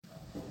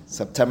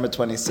September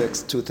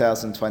 26,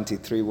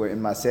 2023. We're in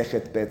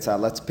Masechet Beisah.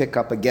 Let's pick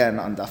up again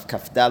on Daf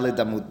Kaf Daled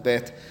Amud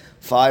Bet,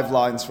 5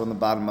 lines from the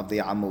bottom of the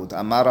Amud.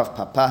 Amar Rav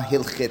Papa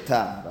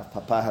Hilcheta. Rav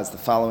Papa has the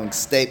following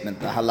statement.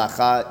 The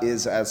halacha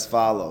is as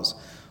follows.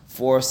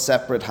 4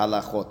 separate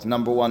halachot.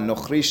 Number 1,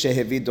 Nochri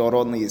shehevi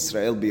doron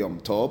liYisrael biyom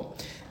tov.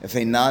 If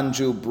a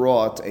non-Jew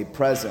brought a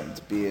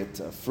present, be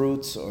it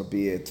fruits or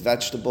be it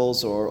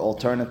vegetables or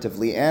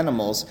alternatively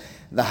animals,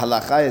 the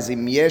halacha is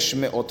im yesh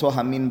me'oto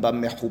hamin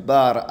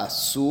b'mechubar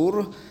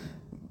asur.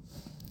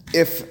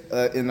 If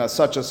in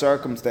such a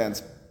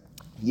circumstance,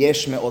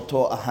 yesh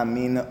me'oto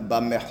hamin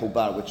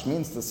b'mechubar, which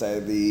means to say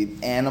the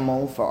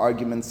animal, for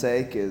argument's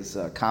sake, is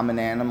a common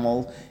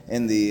animal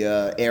in the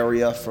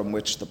area from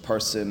which the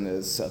person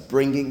is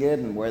bringing it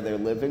and where they're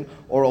living,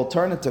 or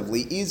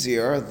alternatively,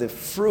 easier, the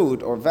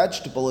fruit or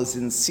vegetable is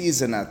in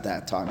season at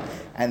that time,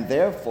 and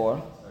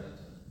therefore.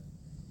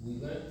 We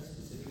learned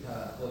specific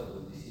halachot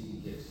when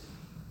receiving gifts.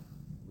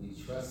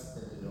 We trust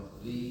that the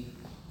Nochri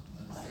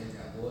understands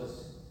our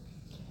laws,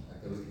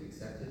 that we can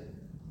accept it.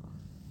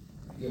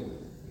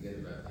 Forget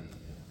about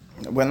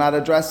the. We're not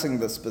addressing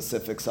the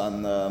specifics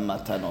on the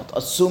matanot.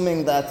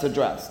 Assuming that's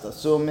addressed,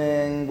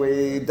 assuming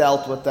we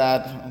dealt with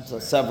that, so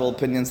several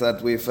opinions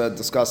that we've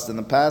discussed in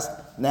the past.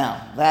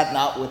 Now, that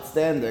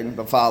notwithstanding,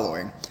 the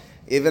following.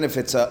 Even if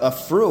it's a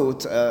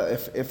fruit,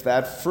 if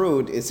that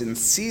fruit is in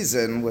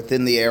season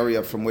within the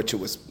area from which it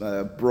was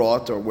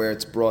brought or where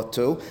it's brought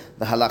to,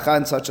 the halakha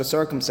in such a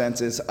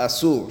circumstance is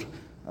asur.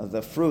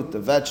 The fruit, the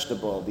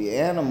vegetable, the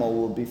animal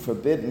will be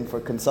forbidden for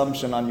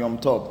consumption on Yom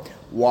Tov.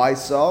 Why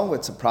so?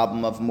 It's a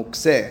problem of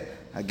mukseh.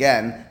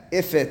 Again,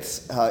 if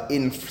it's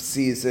in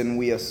season,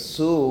 we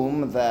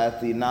assume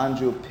that the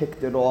non-Jew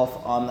picked it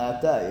off on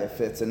that day. If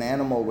it's an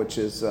animal which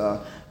is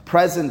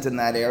present in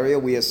that area,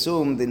 we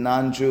assume the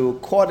non-Jew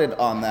caught it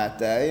on that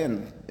day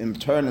and in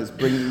turn is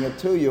bringing it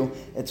to you.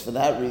 It's for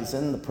that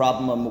reason, the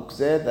problem of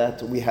mukseh,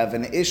 that we have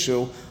an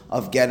issue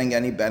of getting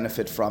any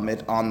benefit from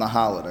it on the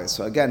holiday.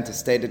 So again, to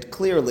state it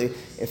clearly,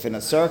 if in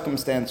a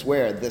circumstance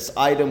where this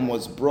item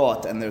was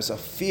brought and there's a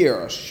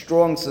fear, a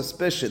strong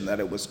suspicion that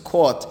it was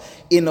caught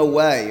in a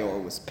way or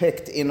was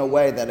picked in a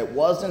way that it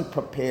wasn't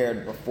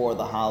prepared before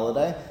the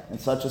holiday, in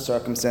such a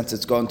circumstance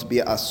it's going to be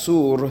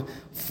asur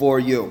for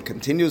you.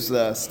 Continues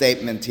the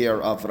statement here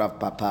of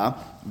Rav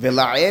Papa,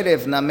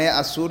 V'la'erev nameh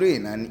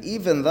asurin, and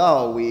even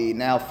though we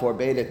now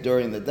forbade it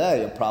during the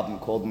day, a problem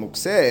called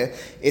mukseh,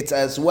 it's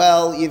as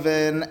well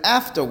even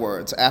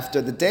afterwards,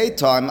 after the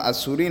daytime,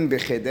 asurin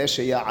b'chedesh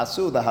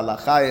ya'asu, the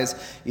halacha is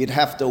you'd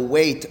have to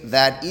wait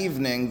that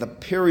evening, the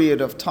period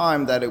of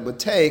time that it would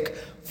take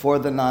for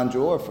the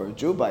non-Jew, or for a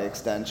Jew by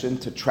extension,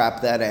 to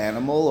trap that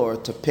animal or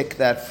to pick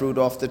that fruit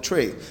off the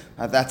tree.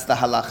 That's the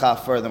halacha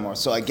furthermore.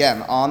 So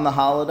again, on the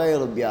holiday,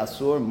 it'll be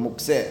asur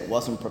mukseh. It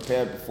wasn't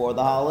prepared before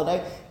the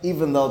holiday,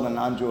 even though the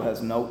non-Jew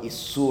has no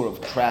isur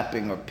of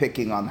trapping or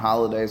picking on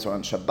holidays or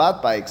on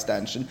Shabbat by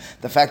extension.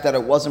 The fact that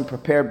it wasn't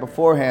prepared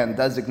beforehand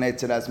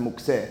designates it as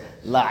mukseh.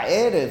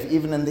 La'erev,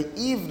 even in the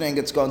evening,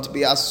 it's going to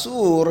be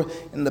asur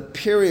in the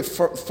period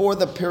for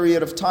the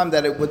period of time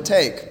that it would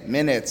take,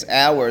 minutes,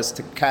 hours,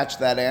 to catch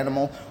that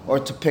animal or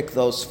to pick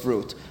those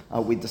fruit.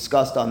 We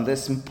discussed on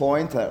this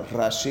point that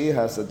Rashi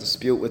has a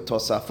dispute with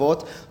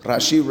Tosafot.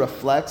 Rashi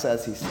reflects,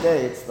 as he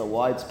states, the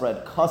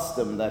widespread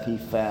custom that he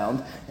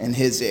found in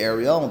his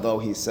area, although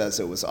he says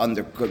it was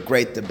under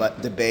great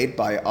debate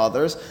by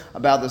others,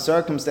 about the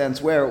circumstance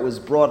where it was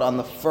brought on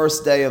the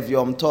first day of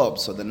Yom Tov.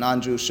 So the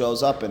non-Jew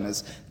shows up and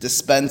is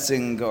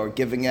dispensing or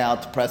giving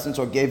out presents,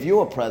 or gave you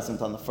a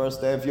present on the first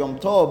day of Yom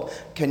Tov.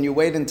 Can you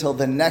wait until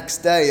the next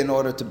day in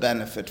order to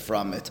benefit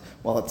from it?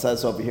 Well, it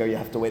says over here you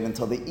have to wait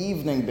until the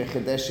evening,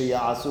 the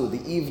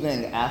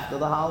evening after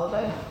the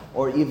holiday,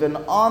 or even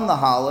on the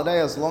holiday.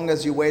 As long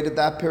as you waited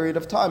that period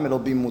of time, it'll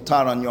be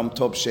mutar on Yom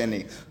Tov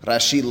Sheni.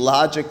 Rashi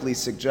logically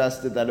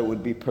suggested that it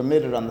would be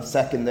permitted on the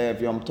second day of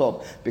Yom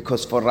Tov,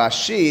 because for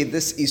Rashi,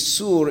 this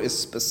isur is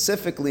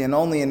specifically and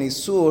only an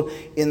isur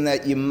in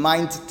that you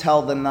might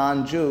tell the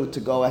non-Jew to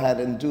go ahead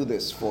and do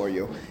this for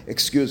you.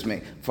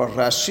 For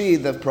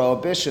Rashi, the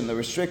prohibition, the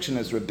restriction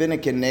is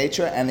rabbinic in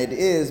nature, and it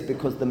is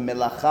because the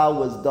melacha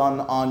was done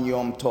on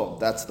Yom Tov.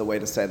 That's the way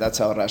to say it. That's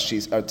how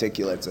Rashi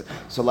articulates it.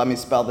 So let me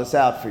spell this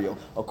out for you.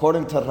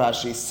 According to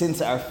Rashi,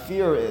 since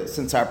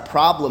our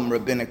problem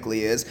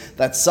rabbinically is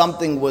that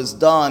something was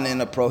done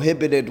in a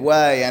prohibited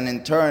way and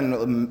in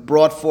turn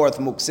brought forth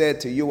mukseh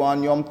to you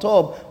on Yom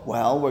Tov,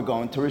 well, we're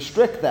going to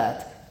restrict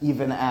that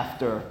even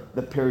after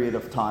the period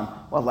of time.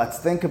 Well, let's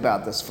think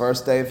about this.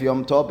 First day of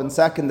Yom Tov and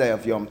second day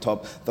of Yom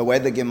Tov. The way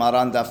the Gemara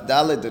on Daf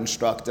Daled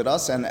instructed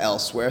us and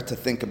elsewhere to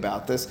think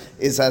about this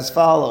is as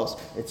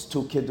follows. It's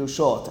 2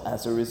 kiddushot.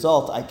 As a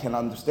result, I can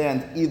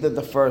understand either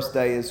the first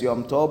day is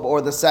Yom Tov or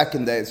the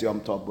second day is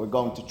Yom Tov. We're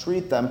going to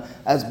treat them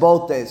as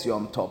both days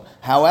Yom Tov.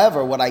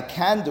 However, what I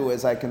can do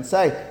is I can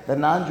say, the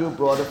non-Jew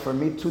brought it for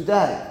me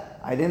today.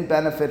 I didn't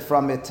benefit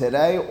from it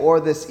today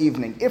or this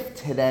evening. If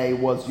today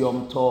was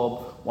Yom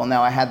Tov Well,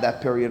 now I had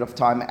that period of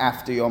time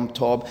after Yom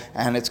Tov,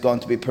 and it's going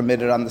to be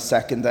permitted on the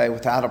second day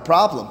without a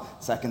problem.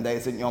 Second day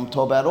isn't Yom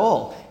Tov at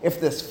all. If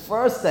this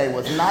first day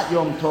was not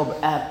Yom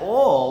Tov at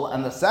all,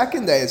 and the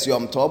second day is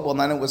Yom Tov, well,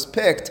 then it was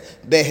picked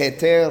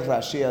beheter.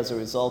 Rashi, as a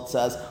result,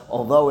 says,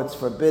 although it's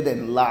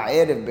forbidden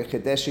la'erev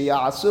b'chedesh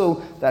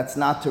ya'asu, that's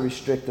not to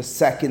restrict the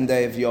second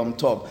day of Yom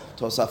Tov.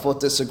 Tosafot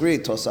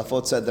disagreed.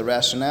 Tosafot said the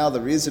rationale,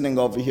 the reasoning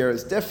over here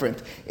is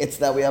different. It's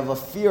that we have a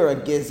fear, a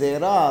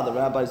gezerah. The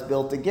rabbis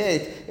built a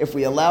gate. If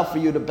we allow for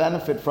you to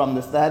benefit from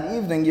this that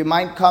evening, you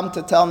might come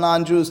to tell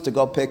non-Jews to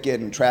go pick it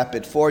and trap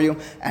it for you.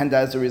 And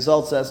as a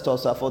result, says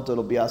Tosafot,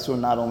 it'll be asur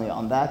not only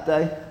on that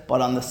day, but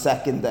on the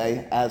second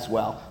day as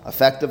well.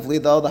 Effectively,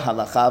 though, the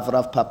halacha of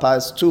Rav Papa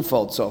is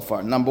twofold so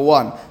far. Number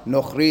one,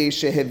 nochri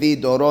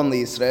shehevi doron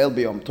liYisrael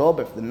b'Yom Tov.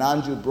 If the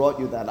non-Jew brought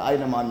you that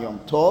item on Yom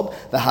Tov,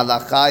 the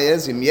halacha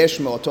is im yesh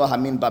me'oto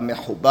hamin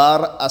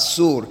b'mechubar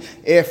asur.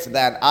 If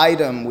that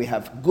item, we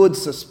have good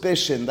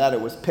suspicion that it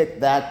was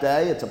picked that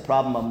day, it's a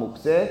problem of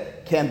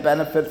mukzeh, can't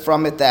benefit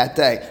from it that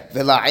day.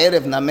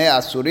 V'la'erev nameh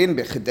asurin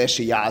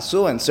b'chedesh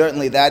ya'asu. And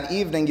certainly that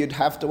evening you'd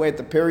have to wait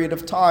the period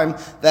of time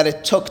that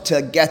it took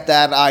to get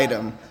that item.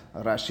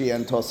 Rashi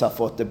and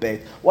Tosafot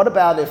debate. What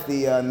about if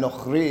the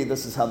nochri,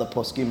 this is how the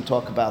poskim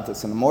talk about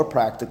this in a more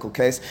practical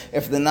case,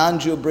 if the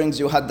non-Jew brings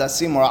you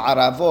hadassim or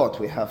aravot,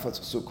 we have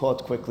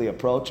Sukkot quickly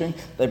approaching,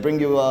 they bring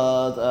you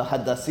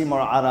hadassim or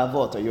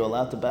aravot, are you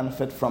allowed to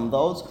benefit from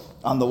those?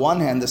 On the one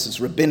hand, this is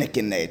rabbinic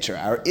in nature.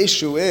 Our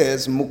issue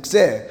is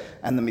mukzeh,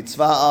 and the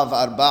mitzvah of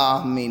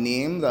arba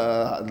minim,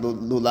 the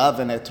lulav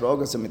and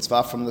etrog, is a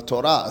mitzvah from the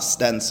Torah,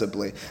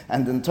 ostensibly.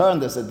 And in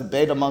turn, there's a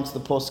debate amongst the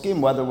poskim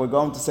whether we're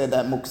going to say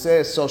that mukzeh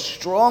is so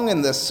strong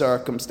in this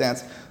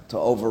circumstance to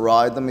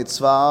override the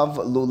mitzvah of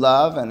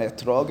lulav and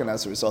etrog, and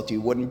as a result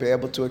you wouldn't be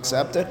able to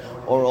accept it,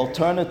 or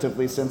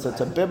alternatively, since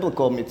it's a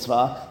biblical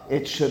mitzvah,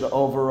 it should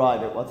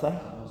override it. What's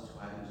that?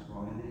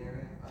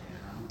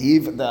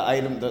 Even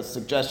the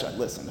suggestion,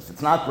 listen, if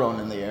it's not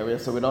grown in the area,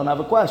 so we don't have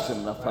a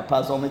question.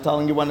 Papa's only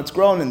telling you when it's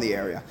grown in the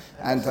area.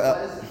 And so why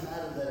does it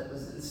matter that it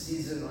was in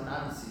season or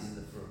not in season,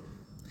 the fruit?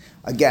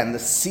 Again, the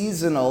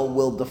seasonal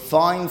will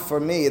define for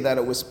me that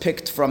it was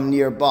picked from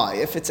nearby.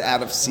 If it's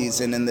out of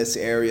season in this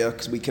area,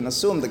 because we can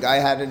assume the guy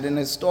had it in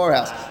his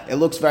storehouse. It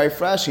looks very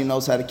fresh, he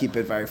knows how to keep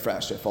it very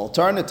fresh. If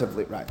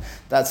alternatively, right,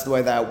 that's the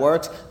way that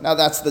works. Now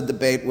that's the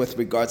debate with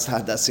regards to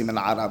hadassim and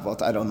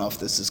aravot. I don't know if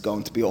this is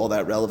going to be all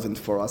that relevant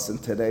for us in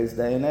today's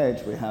day and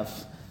age. We have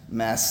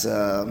mass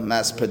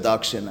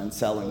production and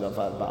selling of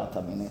arbaat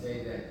haminim.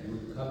 Say that you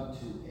would come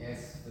to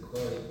ask the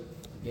Kohen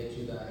to get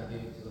you the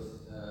adim to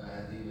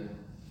adim and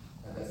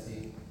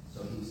hadassim,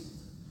 so he's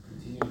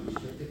continually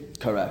restricted.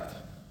 Correct.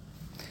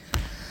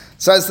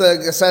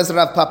 Says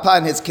Rav Papa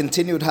in his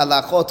continued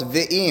halachot,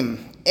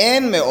 ve'im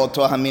en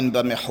me'oto hamin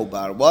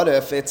b'mechubar. What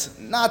if it's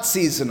not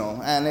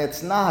seasonal and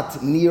it's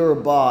not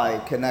nearby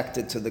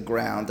connected to the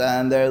ground,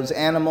 and those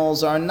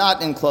animals are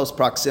not in close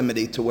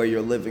proximity to where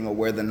you're living or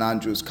where the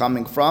non-Jew is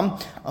coming from?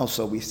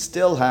 Also, we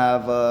still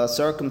have a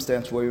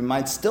circumstance where we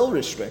might still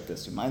restrict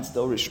this. You might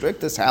still restrict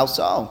this. How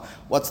so?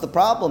 What's the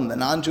problem? The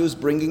non-Jew is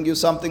bringing you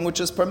something which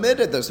is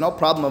permitted. There's no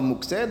problem of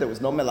mukseh. There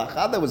was no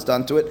melacha that was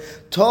done to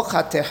it. Toch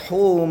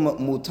hatehum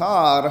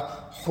mutar.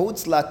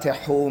 Chutz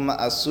latehum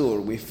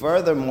asur. We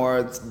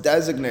furthermore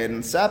designate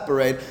and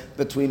separate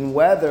between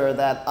whether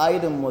that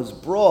item was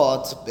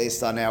brought,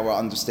 based on our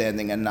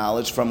understanding and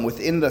knowledge, from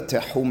within the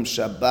tehum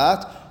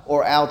Shabbat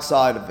or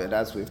outside of it,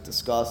 as we've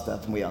discussed,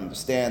 and we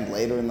understand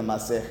later in the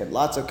Masechet.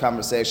 Lots of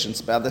conversations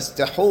about this.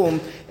 Tehum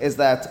is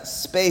that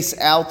space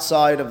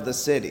outside of the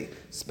city.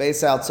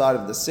 Space outside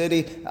of the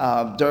city,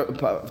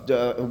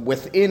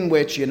 within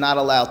which you're not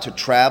allowed to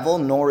travel,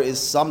 nor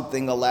is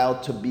something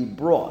allowed to be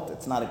brought.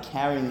 It's not a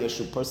carrying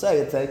issue per se,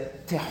 it's a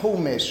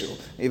tehum issue.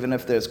 Even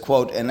if there's,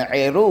 quote, an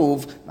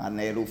eruv, not an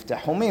eruv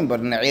tehumim, but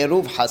an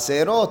eruv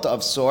haserot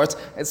of sorts,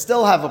 it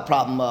still have a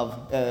problem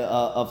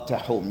of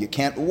tehum. You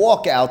can't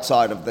walk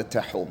outside of the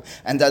tehum.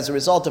 And as a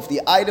result, if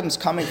the items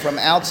coming from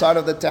outside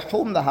of the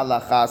tehum, the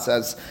halacha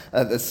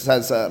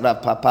says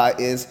Rav Papa,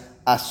 is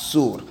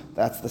asur.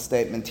 That's the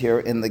statement here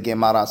in the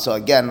Gemara. So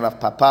again, Rav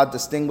Papa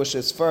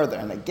distinguishes further.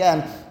 And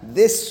again,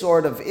 this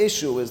sort of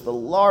issue is the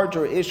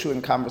larger issue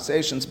in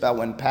conversations about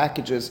when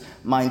packages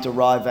might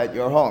arrive at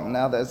your home.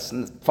 Now, that's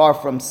far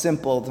from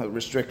simple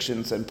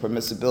restrictions and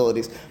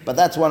permissibilities, but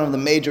that's one of the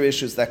major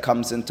issues that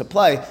comes into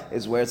play,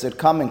 is where is it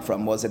coming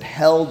from? Was it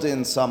held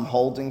in some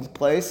holding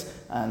place,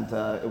 and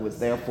it was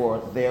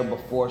therefore there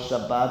before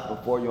Shabbat,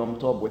 before Yom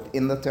Tov,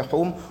 within the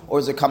Tehum, or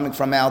is it coming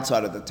from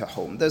outside of the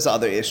Tehum? There's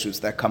other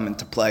issues that come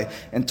into play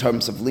in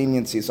terms of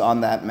leniencies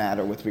on that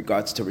matter with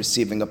regards to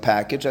receiving a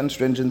package, and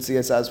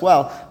stringencies as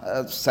well,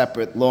 a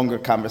separate, longer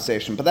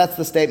conversation. But that's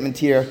the statement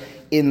here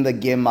in the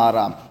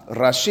Gemara.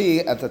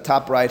 Rashi, at the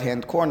top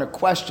right-hand corner,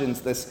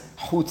 questions this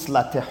chutz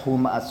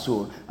latehum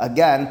asur.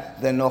 Again,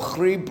 the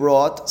Nochri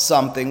brought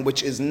something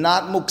which is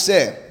not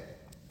mukseh.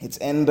 It's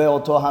en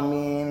be'oto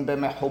hamin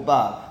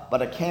be'mehubar.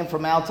 but it came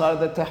from outside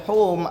of the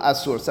tehum,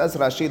 asur. Says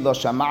Rashi, lo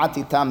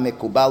shama'ati tam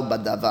mikubal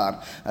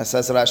badavar.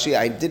 Says Rashi,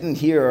 I didn't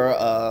hear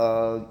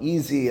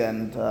easy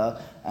and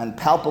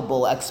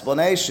palpable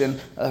explanation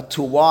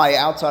to why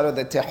outside of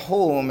the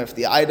tehum, if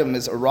the item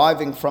is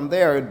arriving from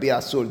there, it'd be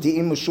asur.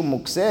 Di'im mushum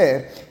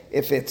mukseh.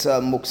 If it's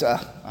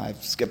muksa,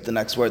 I've skipped the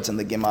next words in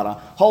the Gemara.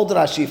 Hold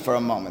Rashi for a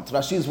moment.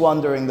 Rashi's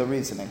wondering the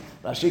reasoning.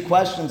 Rashi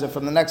questions it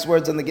from the next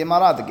words in the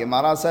Gemara. The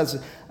Gemara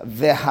says,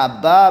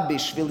 "Vehaba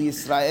bishvil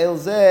Yisrael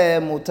ze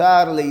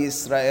mutar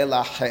liYisrael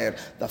acher."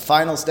 The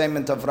final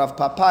statement of Rav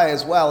Papa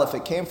is, well, if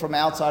it came from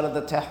outside of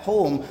the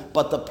tehum,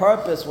 but the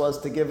purpose was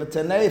to give it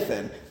to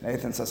Nathan.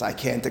 Nathan says, I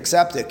can't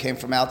accept it. It came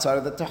from outside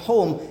of the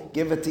tehum.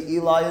 Give it to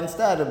Eli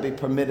instead. It'd be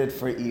permitted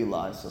for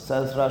Eli. So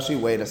says Rashi,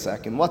 wait a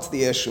second. What's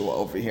the issue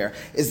over here?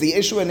 Is the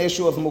issue an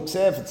issue of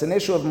mukseh? If it's an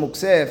issue of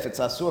mukseh, if it's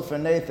asur for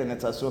Nathan,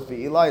 it's asur for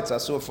Eli, it's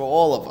asur for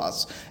all of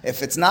us.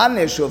 If it's not an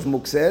issue of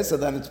mukseh, so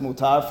then it's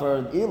mutar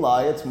for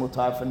Eli, it's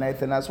mutar for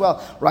Nathan as well.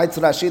 Writes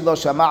Rashi, lo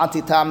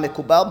shama'ati tam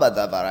mikubal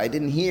badavar. I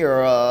didn't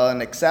hear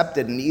an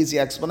accepted and easy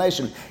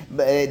explanation.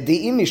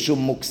 Di'im mishum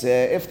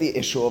mukseh. If the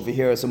issue over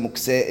here is a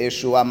mukseh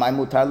issue, amay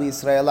mutar li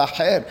Yisrael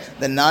acher.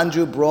 The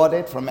non-Jew brought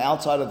it from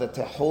outside of the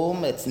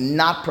tehum. It's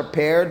not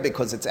prepared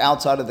because it's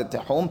outside of the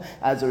tehum.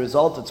 As a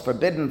result, it's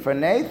forbidden for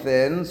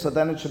Nathan, so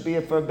then it should be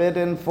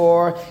forbidden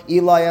for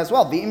Eli as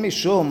well. Di'im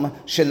mishum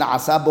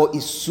shena'asa bo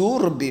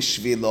isur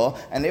bishvilo.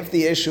 And if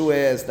the issue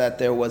is that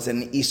there was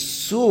an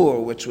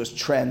isur which was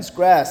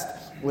transgressed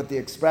with the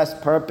express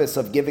purpose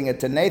of giving it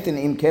to Nathan,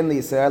 then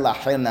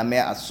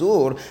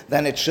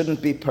it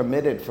shouldn't be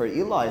permitted for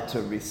Eli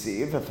to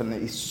receive. If an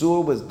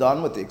isur was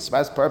done with the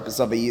express purpose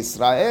of a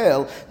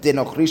Yisrael, the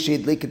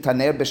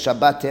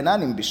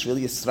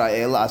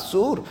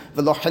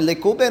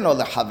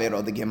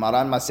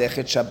Gemara in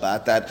Masechet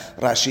Shabbat that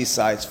Rashi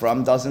cites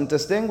from doesn't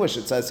distinguish.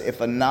 It says if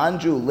a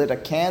non-Jew lit a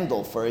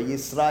candle for a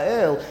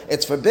Yisrael,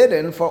 it's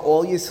forbidden for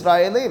all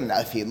Yisraelim.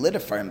 Now, if he lit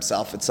it for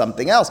himself, it's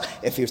something else.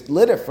 If he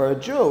lit it for a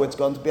Jew, it's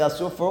going to be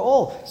asur for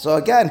all. So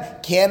again,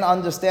 can't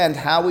understand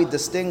how we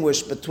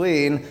distinguish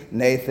between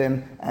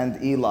Nathan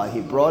and Eli.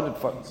 He brought it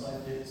for...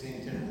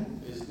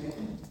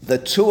 The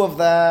two of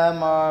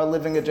them are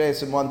living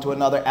adjacent one to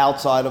another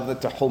outside of the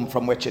tehum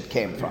from which it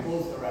came from.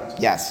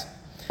 Yes.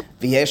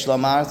 V'yesh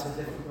lomar... It's a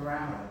different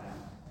parameter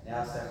now.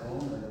 Now it's that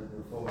home and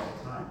before the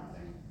time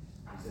thing.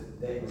 It's that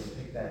the day was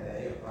picked that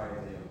day or prior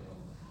day.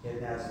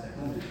 Yet now it's the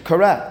home.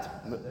 Correct.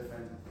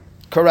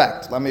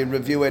 Correct. Let me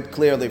review it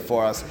clearly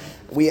for us.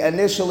 We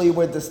initially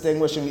were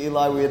distinguishing,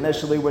 Eli,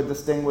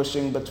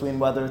 between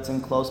whether it's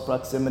in close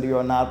proximity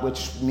or not,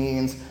 which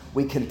means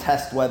we can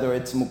test whether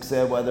it's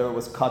mukseh, whether it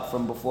was cut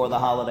from before the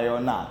holiday or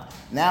not.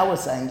 Now we're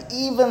saying,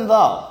 even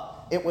though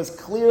it was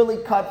clearly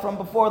cut from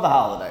before the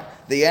holiday,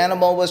 the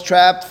animal was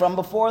trapped from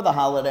before the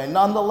holiday,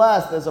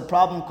 nonetheless, there's a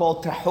problem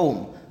called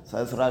tehum.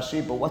 Says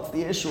Rashi, but what's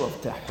the issue of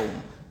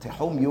tehum?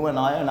 Tehum, you and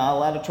I are not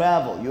allowed to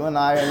travel. You and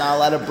I are not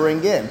allowed to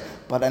bring in.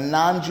 But a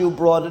non-Jew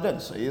brought it in.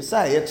 So you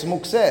say it's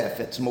mukseh. If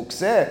it's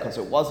mukseh, because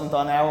it wasn't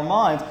on our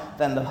minds,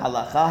 then the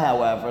halacha,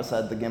 however,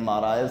 said the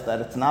Gemara, is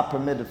that it's not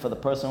permitted for the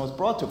person who was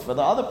brought to. For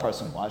the other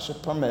person, why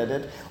should permit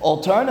it?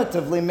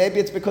 Alternatively, maybe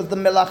it's because the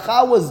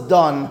melacha was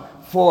done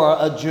for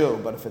a Jew.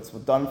 But if it's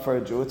done for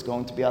a Jew, it's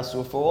going to be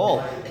asur for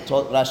all.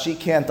 So Rashi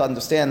can't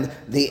understand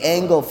the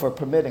angle for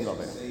permitting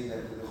of it. Say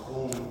that the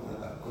chum,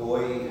 a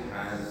goy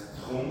has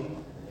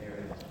chum,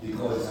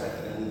 because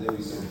at the end of the day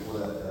we said before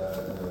that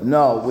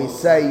no, we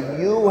say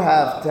you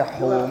have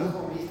tehum,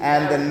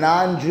 and the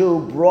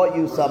non-Jew brought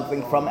you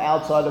something from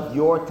outside of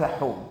your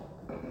tehum.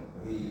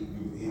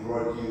 he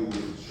brought you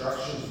with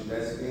instructions, you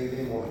designated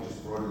him, or he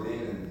just brought it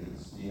in and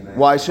he's being...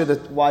 Why should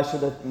it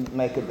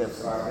make a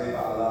difference?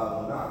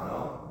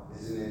 No?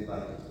 Isn't it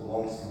like it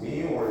belongs to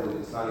me, or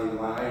it's not even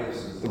my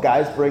item? The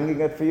guy's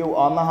bringing it for you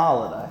on the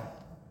holiday.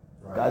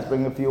 The guy's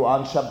bringing it for you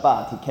on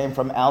Shabbat. He came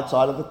from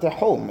outside of the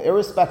tehum,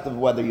 irrespective of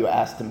whether you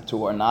asked him to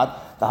or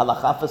not. The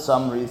halacha for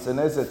some reason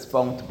is it's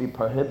going to be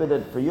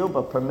prohibited for you,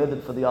 but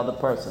permitted for the other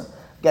person.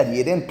 Again,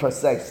 you didn't per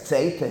se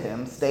state to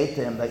him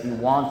that you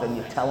want, and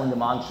you're telling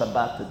him on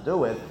Shabbat to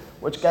do it,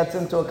 which gets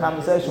into a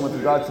conversation with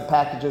regards to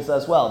packages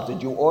as well.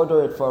 Did you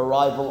order it for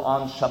arrival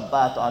on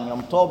Shabbat, on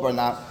Yom Tov or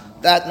not?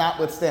 That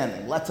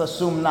notwithstanding, let's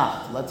assume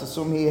not. Let's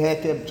assume he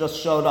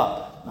just showed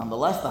up.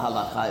 Nonetheless, the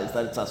halacha is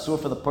that it's asur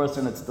for the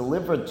person it's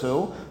delivered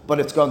to, but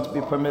it's going to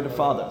be permitted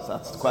for others.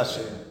 That's the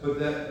question. But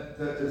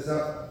that is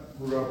that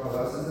Rav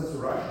Papa says that's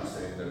what Rashi is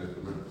saying, that it's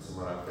permitted for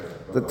someone out there.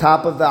 The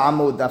top of the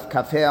Amud, Daf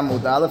Kafeh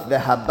Amud Aleph,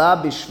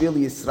 Vehaba bishvil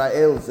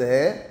Yisrael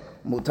zeh,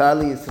 mutar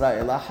li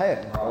Yisrael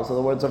acher. Those are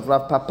the words of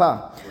Rav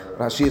Papa.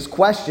 Rashi is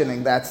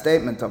questioning that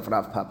statement of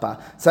Rav Papa.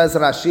 Says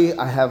Rashi,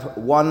 I have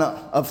one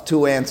of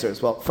two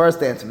answers. Well,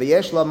 first answer,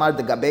 V'yesh lomar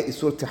degabe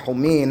isur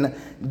tehumin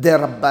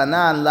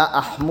derabbanan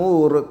la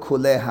ahmur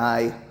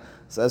kulehai.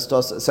 Says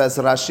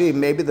Rashi,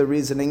 maybe the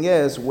reasoning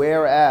is,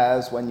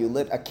 whereas when you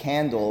lit a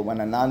candle, when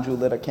a non-Jew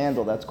lit a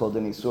candle, that's called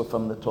an isur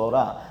from the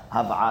Torah.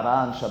 Hav'ara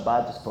on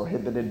Shabbat is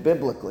prohibited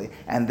biblically.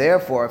 And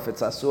therefore, if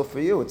it's asur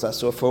for you, it's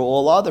asur for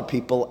all other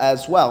people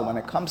as well. When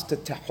it comes to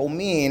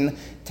tehumim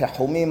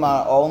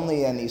are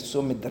only an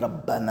isur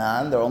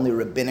midrabbanan, they're only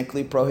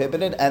rabbinically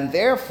prohibited, and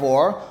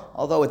therefore,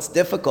 although it's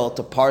difficult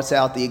to parse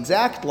out the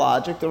exact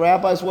logic, the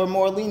rabbis were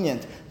more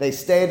lenient. They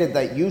stated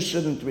that you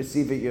shouldn't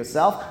receive it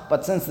yourself,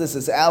 but since this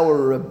is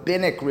our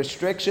rabbinic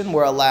restriction,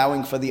 we're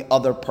allowing for the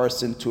other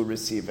person to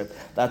receive it.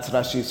 That's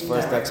Rashi's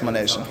first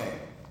explanation. Okay.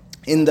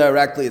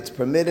 Indirectly, it's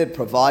permitted,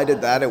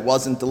 provided that it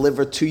wasn't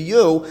delivered to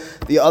you,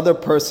 the other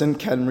person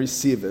can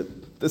receive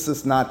it. This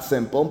is not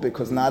simple,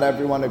 because not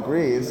everyone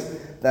agrees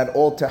that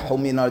all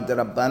tehumin are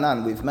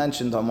derabbanan. We've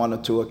mentioned on one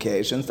or two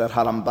occasions that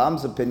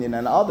Harambam's opinion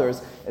and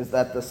others is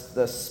that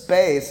the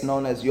space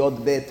known as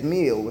Yod Bet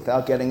Mil,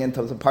 without getting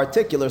into the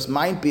particulars,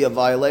 might be a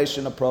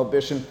violation, a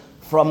prohibition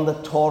from the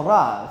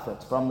Torah. If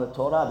it's from the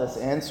Torah, this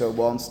answer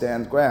won't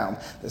stand ground.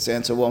 This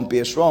answer won't be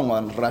a strong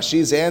one.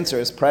 Rashi's answer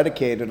is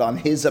predicated on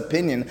his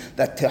opinion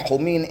that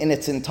tehumin in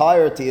its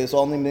entirety is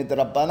only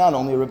midrabbanan,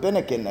 only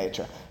rabbinic in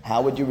nature.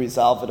 How would you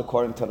resolve it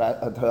according to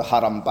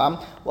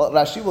Harambam? Well,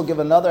 Rashi will give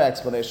another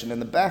explanation. In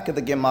the back of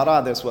the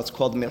Gemara, there's what's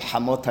called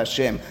Milhamot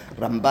Hashem.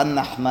 Ramban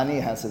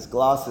Nachmani has his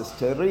glasses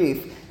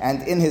Terif,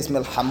 and in his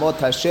Milhamot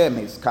Hashem,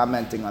 he's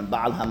commenting on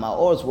Baal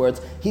HaMaor's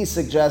words, he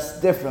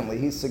suggests differently.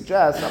 He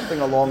suggests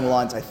something along the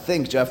lines, I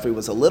think Jeffrey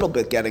was a little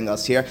bit getting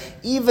us here,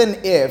 even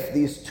if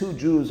these two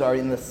Jews are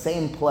in the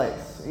same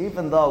place,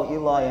 even though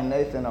Eli and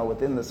Nathan are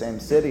within the same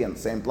city and the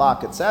same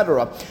block,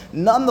 etc.,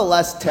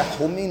 nonetheless,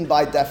 tehumin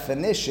by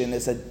definition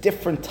is a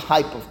different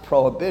type of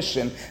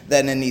prohibition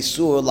than an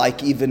isur,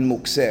 like even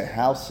mukseh.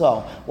 How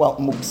so? Well,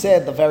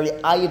 mukseh, the very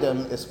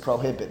item is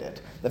prohibited.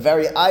 The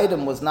very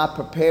item was not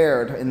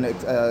prepared in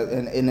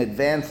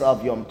advance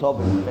of Yom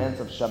Tov, in advance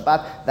of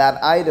Shabbat.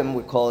 That item,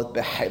 we call it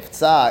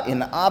behefza,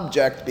 an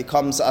object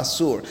becomes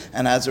asur.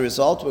 And as a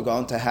result, we're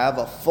going to have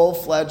a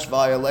full-fledged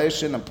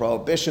violation, a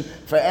prohibition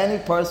for any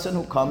person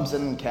who comes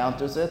and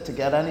encounters it to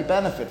get any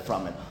benefit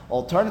from it.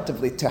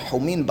 Alternatively,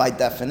 tehumin by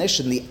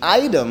definition, the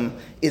item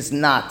is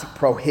not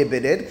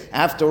prohibited.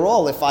 After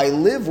all, if I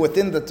live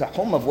within the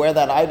tehum of where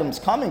that item's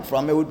coming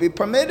from, it would be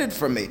permitted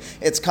for me.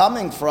 It's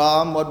coming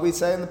from, what we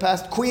say in the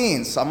past,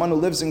 Queens. Someone who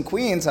lives in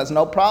Queens has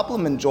no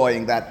problem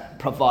enjoying that,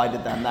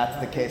 provided then that's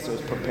the case it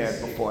was prepared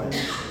before. It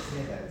says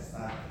here that it's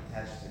not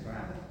attached to the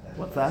ground.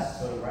 What's that?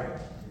 So right,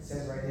 it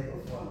says right here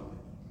before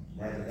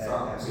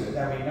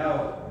that we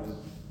know it was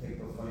picked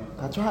before.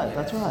 That's right,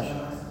 that's right.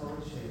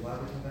 Why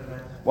would you put it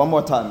right? One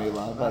more time,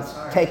 Eli. Let's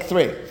take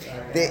three.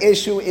 The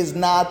issue is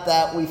not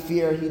that we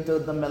fear he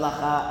did the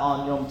melacha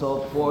on Yom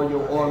Tov for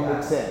you or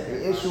mukseh.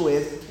 The issue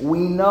is we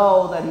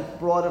know that he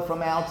brought it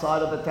from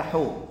outside of the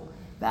tehum.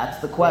 That's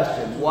the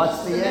question.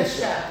 What's the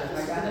issue?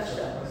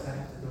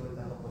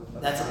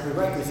 That's a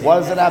prerequisite. What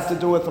does it have to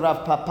do with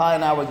Rav Papa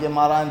in our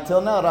Gemara?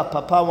 Until now, Rav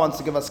Papa wants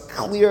to give us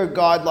clear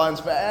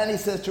guidelines for any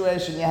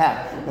situation you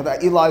have.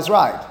 But Eli's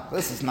right.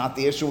 This is not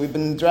the issue we've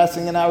been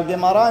addressing in our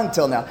Gemara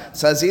until now.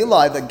 Says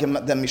Eli,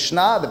 the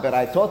Mishnah, the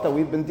Beraitot that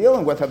we've been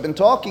dealing with have been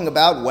talking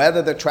about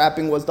whether the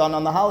trapping was done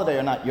on the holiday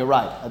or not. You're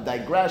right. A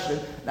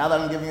digression. Now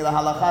that I'm giving you the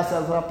halacha,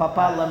 says Rav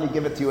Papa, let me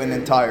give it to you in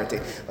entirety.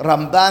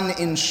 Ramban,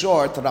 in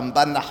short,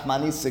 Ramban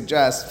Nachmani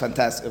suggests,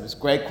 fantastic, it was a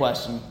great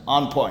question,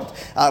 on point.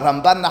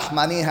 Ramban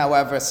Nachmani,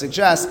 however,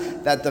 suggests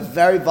that the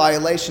very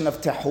violation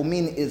of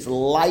tehumin is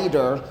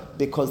lighter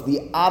because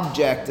the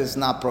object is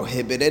not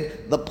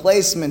prohibited, the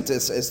placement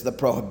is the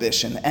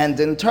prohibition. And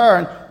in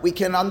turn, we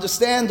can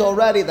understand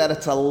already that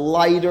it's a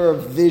lighter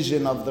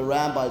vision of the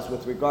rabbis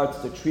with regards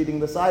to treating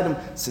this item,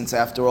 since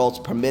after all it's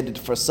permitted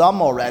for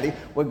some already.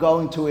 We're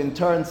going to in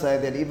turn say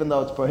that even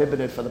though it's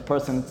prohibited for the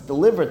person it's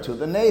delivered to,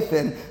 the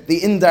Nathan,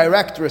 the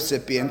indirect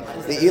recipient,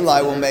 the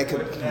Eli will make it.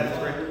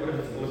 What if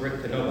it's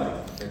delivered to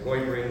nobody? The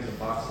goy brings a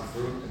box of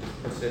fruit and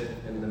just puts it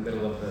in the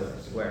middle of the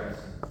squares.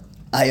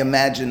 I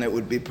imagine it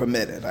would be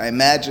permitted. I'm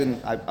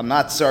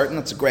not certain,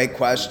 it's a great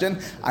question.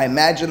 I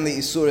imagine the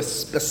Isur is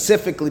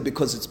specifically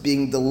because it's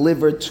being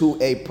delivered to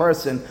a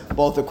person,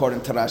 both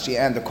according to Rashi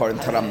and according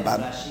to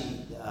Ramban.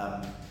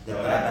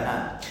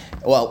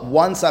 Well,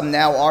 once I'm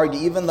now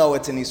arguing, even though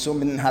it's an Isur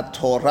min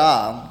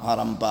ha-Torah,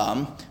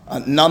 Rambam,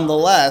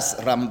 nonetheless,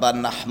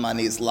 Ramban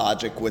Nachmani's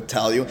logic would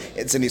tell you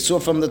it's an Isur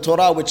from the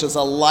Torah, which is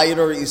a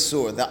lighter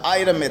Isur. The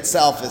item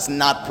itself is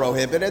not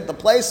prohibited, the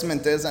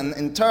placement is, and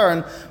in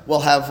turn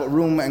will have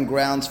room and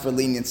grounds for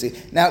leniency.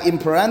 Now, in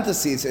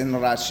parentheses in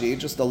Rashi,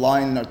 just a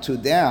line or two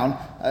down,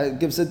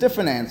 gives a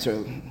different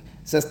answer. It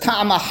says,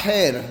 Ta'am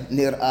acher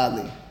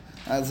nir'ali.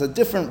 There's a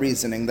different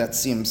reasoning that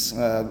seems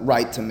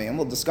right to me, and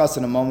we'll discuss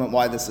in a moment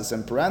why this is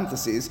in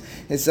parentheses.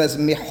 It says,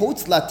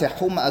 Mihutz la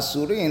tehum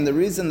asurin, the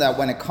reason that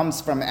when it comes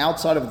from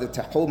outside of the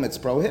tehum it's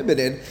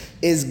prohibited,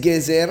 is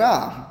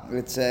gezerah.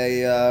 It's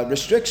a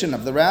restriction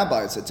of the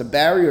rabbis. It's a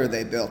barrier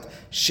they built.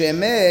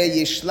 Shemeh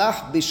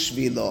yishlach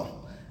bishvilo.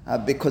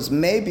 Because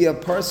maybe a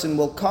person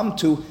will come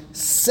to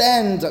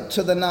send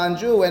to the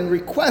non-Jew and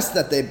request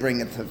that they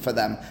bring it for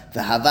them.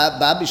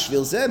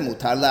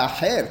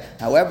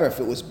 However, if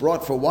it was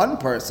brought for one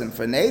person,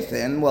 for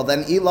Nathan, well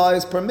then Eli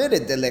is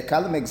permitted, because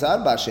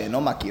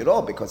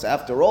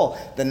after all,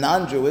 the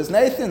non-Jew is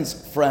Nathan's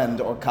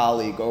friend or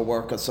colleague or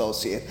work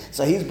associate.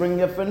 So he's bringing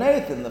it for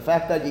Nathan. The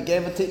fact that you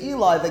gave it to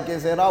Eli, the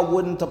gezerah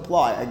wouldn't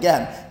apply.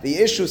 Again, the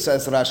issue,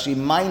 says Rashi,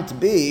 might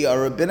be a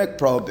rabbinic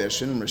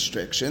prohibition,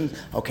 restriction.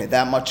 Okay,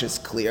 that much is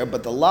clear,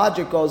 but the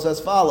logic goes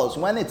as follows.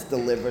 When it's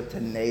delivered to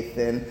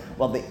Nathan,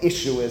 well, the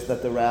issue is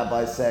that the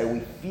rabbis say, we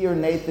fear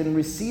Nathan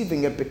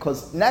receiving it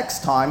because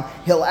next time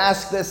he'll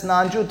ask this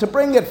non-Jew to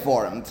bring it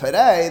for him.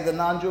 Today, the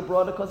non-Jew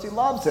brought it because he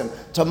loves him.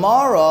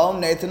 Tomorrow,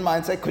 Nathan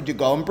might say, could you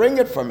go and bring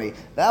it for me?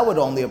 That would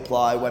only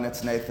apply when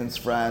it's Nathan's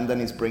friend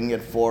and he's bringing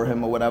it for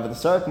him or whatever the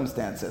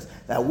circumstances.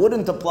 That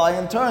wouldn't apply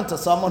in turn to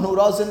someone who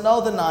doesn't know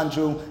the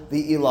non-Jew,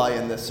 the Eli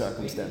in this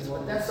circumstance.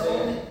 That's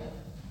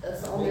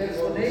the only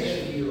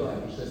explanation. Eli,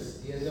 because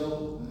he has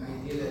no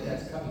idea that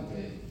that's coming to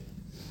him.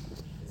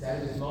 It's out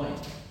of his mind.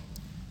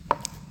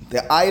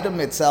 The item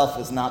itself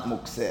is not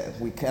mukseh.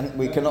 We can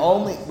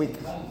only.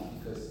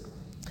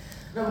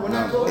 No, we're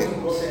not talking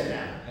mukseh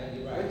now.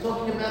 We're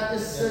talking about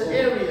this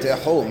area. The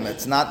home.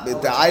 It's not.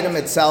 The item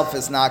itself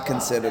is not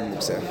considered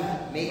mukseh.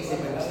 Makes it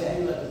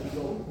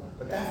mukseh.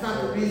 But that's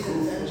not the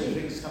reason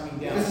It's coming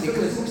down.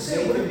 Because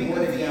mukseh would have been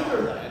good for you.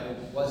 And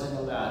it wasn't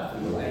allowed for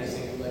you. Now you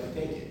say you'd like to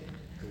take it.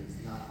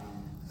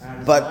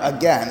 But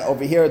again,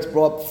 over here it's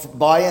brought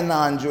by a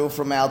non-Jew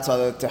from outside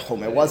of the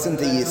Tehum. It wasn't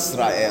the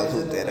Yisrael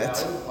who did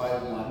it.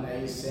 Now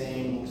you're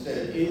saying that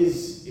it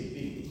is, if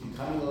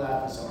becoming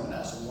allowed for someone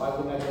else. So why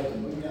wouldn't I be able to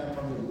move down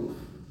from the roof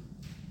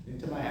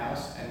into my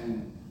house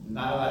and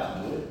not allowed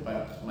to do it,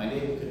 but my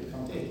neighbor could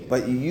come take it?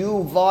 But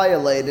you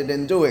violated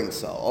in doing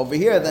so. Over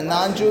here, the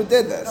non-Jew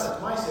did this. No,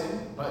 it's my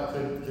sin, but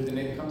could the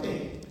neighbor come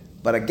take it?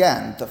 But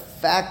again, the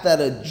fact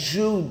that a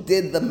Jew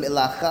did the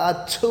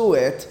milacha to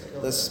it,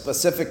 the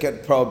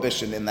specific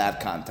prohibition in that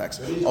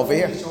context. Over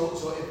here,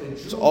 So if a Jew,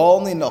 it's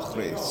only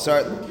nochri,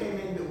 certain. who came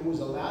in who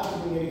was allowed to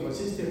bring it because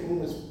his tehum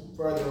was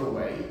further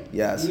away.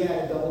 Yes. He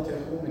had a double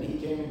tehum and he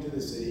came into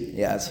the city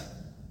Yes.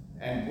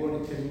 and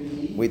brought it to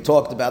me. We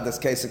talked about this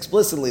case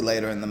explicitly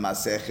later in the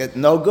Masechet.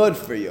 No good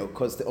for you,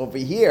 because over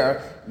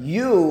here,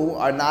 you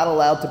are not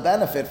allowed to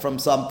benefit from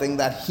something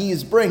that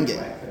he's bringing.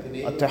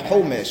 A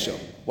tehum issue.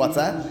 What's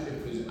that?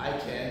 I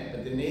can,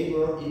 but the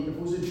neighbor, even if it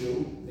was a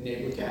Jew, the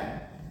neighbor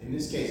can. In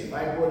this case, if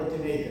I brought it to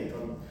Nathan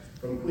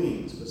from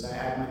Queens, because I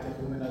had my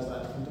tehum and I was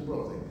allowed to come to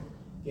Brooklyn,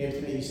 gave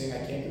it to me, you're saying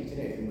I can't give it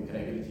to Nathan, but can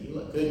I give it to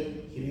Eli? Could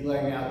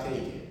Eli now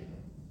take it?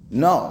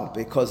 No,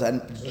 because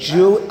a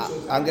Jew,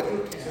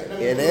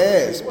 it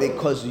is,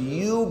 because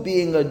you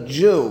being a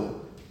Jew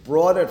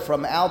brought it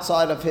from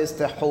outside of his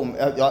tehum,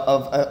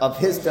 of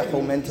his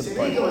tehum into the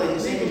place.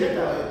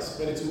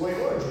 But it's a goy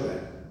or a Jew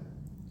then.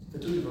 For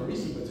two different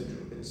reasons, but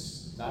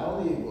it's not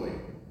only a goy.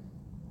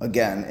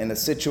 Again, in a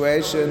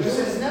situation. This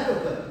is never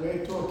good.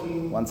 We're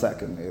talking. One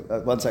second,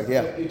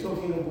 yeah. You're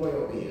talking a goy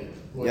over here.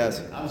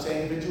 Yes. I'm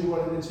saying if a Jew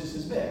brought it, it's just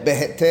as bad.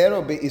 Beheter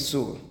or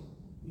be'isur?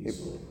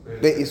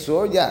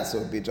 Be'isur, yes, it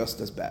would be just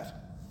as bad.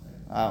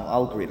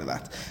 I'll agree to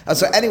that.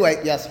 So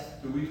anyway, yes.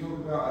 Do we talk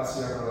about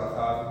Asiyat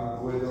al-Akha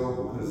from Goy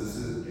though? Because this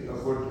is,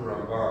 according to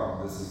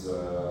Rambam, this is a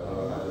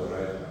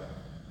right?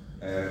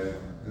 And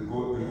the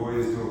Goy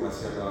is doing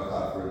Asiyat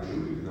al-Akha for a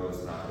Jew, even though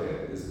it's not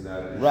there. Isn't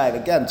that Right,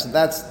 again, so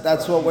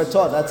that's what we're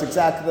taught. That's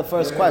exactly the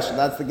first question.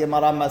 That's the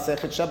Gemara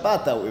Masechet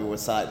Shabbat that we were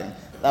citing.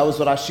 That was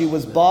what Rashi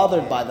was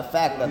bothered by, the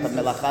fact that the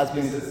melacha has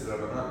been...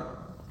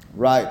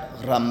 Right.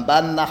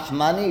 Ramban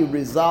Nachmani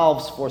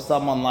resolves for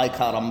someone like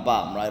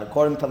Harambam, right?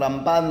 According to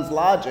Ramban's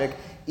logic,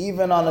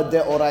 even on a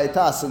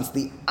deoraita, since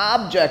the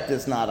object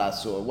is not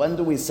asur, when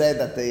do we say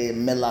that the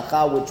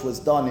melacha which was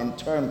done in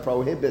turn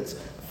prohibits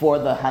for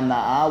the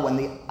hana'ah, when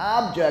the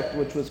object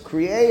which was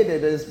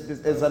created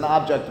is an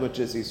object which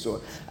is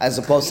isur, as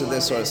opposed to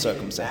this sort of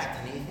circumstance?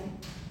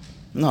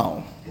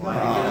 No.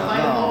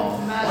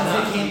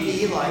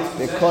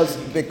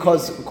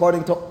 Because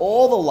according to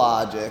all the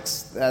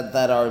logics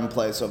that are in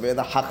place over here,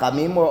 the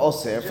Hakamim were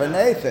osir for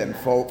Nathan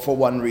for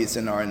one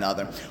reason or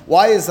another.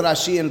 Why is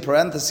Rashi in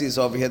parentheses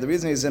over here? The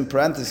reason he's in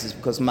parentheses is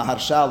because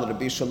Maharshal,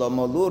 Rabbi Shalom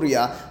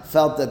Luria,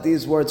 felt that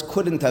these words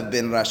couldn't have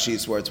been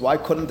Rashi's words. Why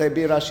couldn't they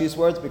be Rashi's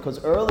words?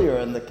 Because earlier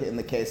in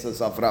the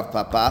cases of Rav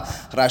Papa,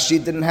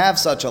 Rashi didn't have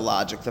such a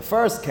logic. The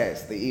first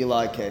case, the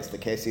Eli case, the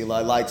case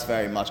Eli likes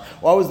very much.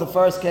 What was the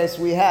first case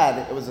we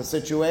had? It was a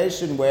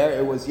situation where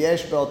it was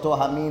Yesh Be'oto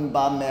Hamin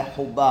Ba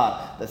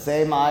Mehubar. The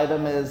same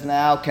item is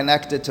now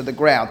connected to the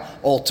ground.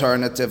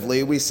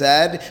 Alternatively, we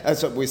said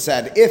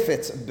if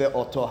it's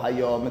Be'oto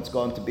Hayom, it's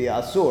going to be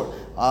Asur.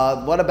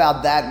 What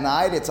about that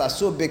night? It's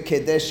Asur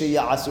B'Kedeshi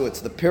Ya'asu.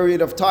 It's the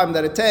period of time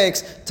that it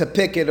takes to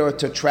pick it or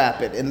to trap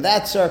it. In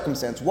that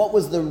circumstance, what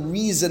was the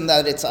reason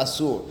that it's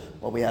Asur?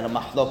 Well, we had a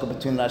mahloka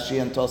between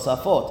Rashi and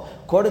Tosafot.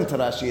 According to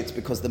Rashi, it's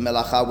because the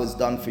melacha was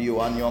done for you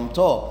on Yom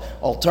Tov.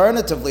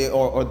 Alternatively,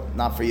 or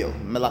not for you,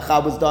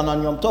 melacha was done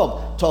on Yom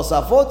Tov.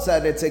 Tosafot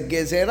said it's a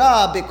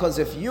gezerah because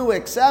if you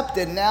accept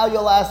it, now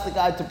you'll ask the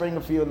guy to bring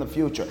it for you in the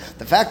future.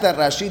 The fact that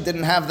Rashi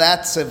didn't have that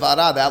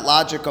sevara, that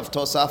logic of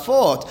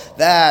Tosafot,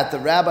 that the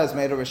rabbis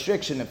made a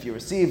restriction if you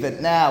receive it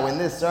now in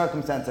this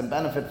circumstance and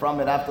benefit from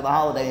it after the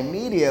holiday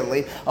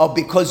immediately,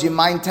 because you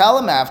might tell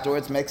him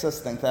afterwards, makes us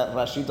think that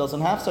Rashi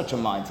doesn't have such a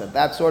mindset.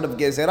 That sort of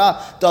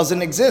gezerah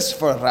doesn't exist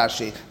for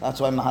Rashi. That's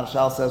why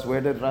Maharshal says,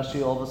 where did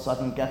Rashi all of a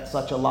sudden get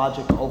such a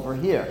logic over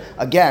here?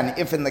 Again,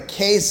 if in the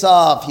case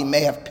of he may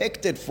have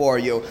picked it for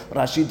you,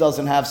 Rashi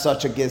doesn't have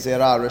such a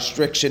gezerah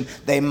restriction,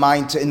 they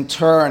might in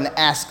turn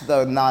ask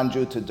the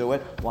non-Jew to do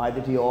it. Why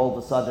did he all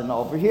of a sudden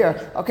over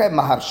here? Okay,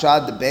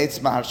 Maharshal debates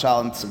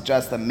Maharshal and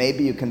suggests that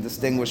maybe you can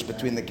distinguish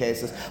between the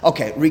cases.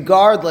 Okay,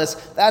 regardless,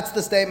 that's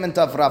the statement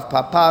of Rav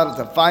Papa.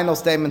 The final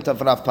statement of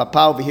Rav Papa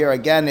over here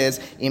again is,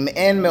 Im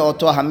en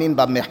me'oto hamin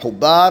ba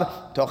mechubar,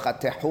 תוך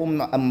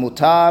התחום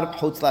מותר,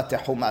 חוץ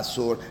לתחום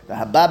אסור.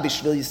 והבא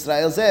בשביל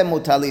ישראל זה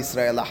מותר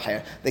לישראל אחר.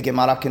 The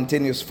Gemara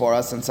continues for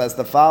us and says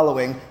the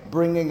following,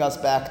 bringing us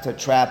back to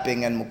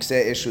trapping and mukse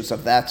issues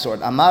of that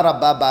sort. אמר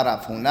רבא בר רב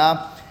הונא,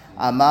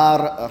 אמר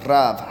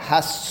רב,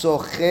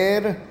 הסוחר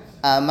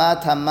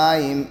אמת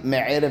המים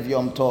מערב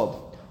יום טוב,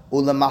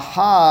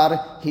 ולמחר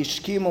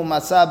השכימו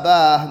מסע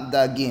בה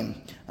דגים.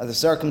 The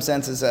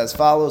circumstances as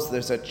follows.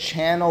 There's a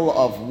channel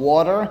of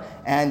water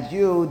and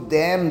you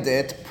dammed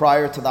it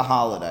prior to the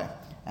holiday.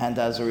 And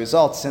as a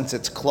result, since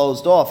it's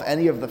closed off,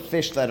 any of the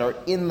fish that are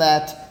in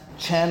that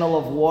channel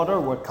of water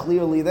were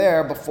clearly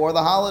there before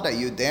the holiday.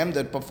 You dammed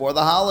it before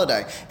the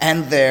holiday.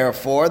 And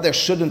therefore, there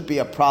shouldn't be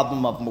a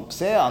problem of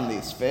mukseh on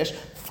these fish.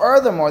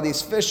 Furthermore,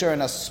 these fish are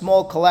in a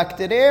small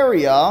collected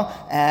area,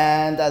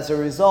 and as a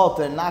result,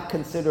 they're not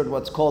considered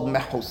what's called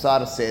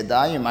mehusar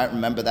seda. You might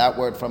remember that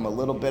word from a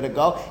little bit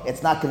ago.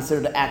 It's not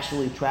considered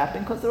actually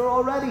trapping because they're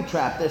already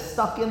trapped. They're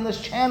stuck in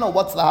this channel.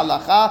 What's the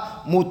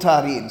halacha?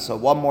 Mutarin. So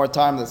one more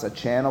time, there's a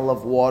channel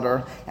of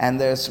water, and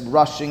there's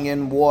rushing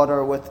in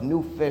water with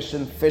new fish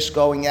and fish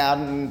going out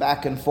and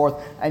back and forth,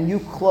 and you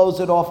close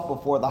it off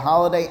before the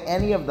holiday.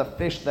 Any of the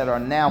fish that are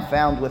now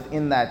found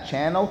within that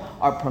channel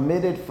are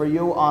permitted for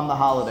you on the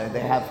holiday.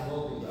 They have...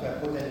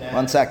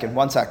 One second.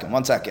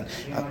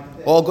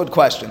 All good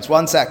questions.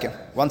 One second.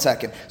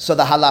 So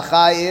the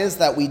halacha is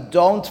that we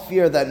don't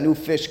fear that new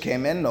fish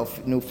came in, no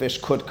new fish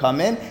could come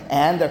in,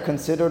 and they're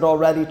considered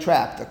already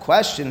trapped. The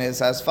question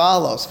is as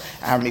follows.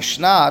 Our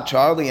Mishnah,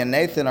 Charlie and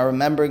Nathan are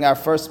remembering our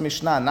first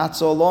Mishnah, not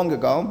so long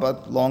ago,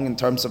 but long in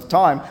terms of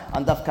time,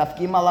 on Daf Kaf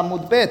Gimal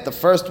Amud Bet, the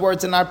first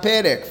words in our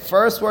Perek.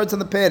 First words in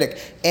the Perek.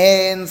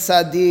 En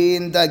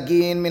sadin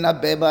dagin min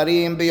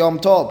ha-bebarim b'yom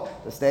tov.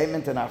 The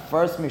statement in our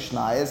first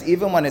Mishnah is,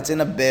 even when it's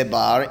in a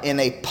bebar, in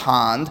a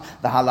pond,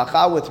 the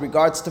halacha with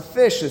regards to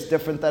fish is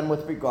different than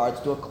with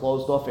regards to a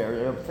closed-off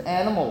area of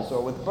animals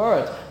or with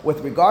birds. With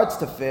regards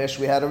to fish,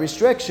 we had a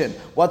restriction.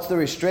 What's the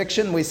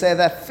restriction? We say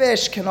that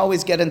fish can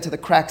always get into the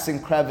cracks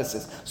and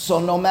crevices. So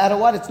no matter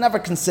what, it's never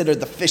considered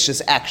the fish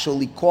is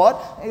actually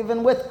caught.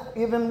 Even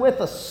with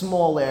a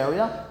small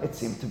area, it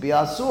seemed to be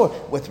asur.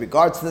 With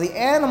regards to the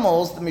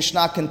animals, the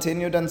Mishnah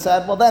continued and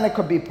said, well, then it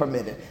could be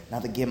permitted. Now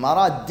the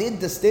Gemara did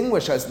distinguish,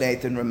 as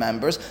Nathan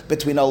remembers,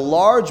 between a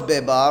large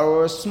bebar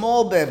or a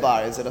small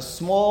bebar. Is it a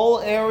small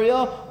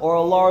area or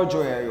a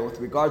larger area? With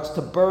regards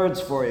to birds,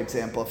 for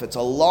example, if it's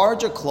a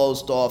larger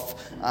closed-off,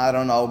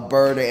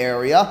 bird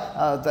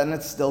area, then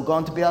it's still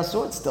going to be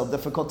asur. It's still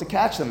difficult to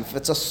catch them. If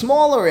it's a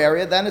smaller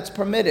area, then it's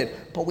permitted.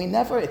 But we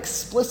never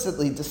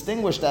explicitly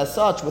distinguished as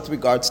such with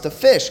regards to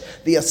fish.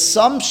 The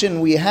assumption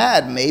we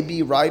had,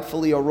 maybe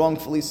rightfully or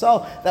wrongfully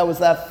so, that was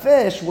that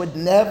fish would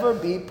never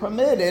be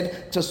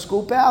permitted to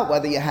scoop out,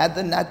 whether you had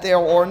the net there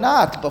or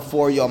not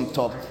before Yom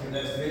Tov.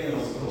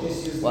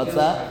 What's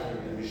that?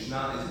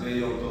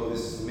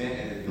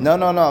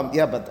 No.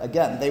 Yeah, but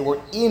again, they were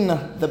in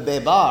the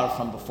bebar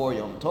from before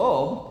Yom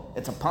Tov.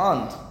 It's a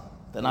pond.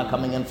 They're not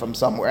coming in from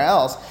somewhere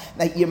else.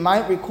 Now, you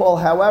might recall,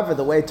 however,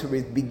 the way to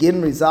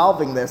begin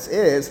resolving this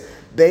is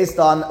based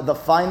on the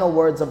final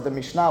words of the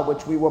Mishnah,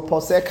 which we were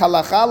posek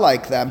halacha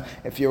like them.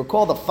 If you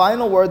recall, the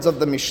final words of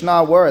the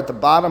Mishnah were at the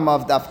bottom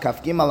of Daf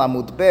Kaf Gimal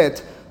Amud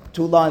Bet,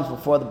 2 lines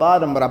before the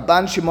bottom,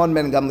 Rabban Shimon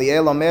ben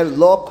Gamliel omer,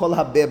 lo kol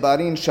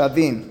ha-bebarin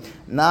shavin.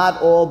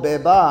 Not all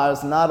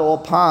bebars, not all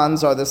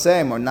ponds are the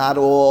same, or not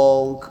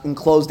all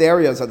enclosed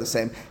areas are the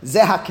same. Ze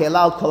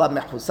ha-kelal kol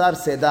ha-mehusar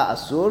seda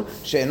asur,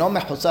 she'eno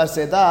mehusar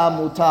seda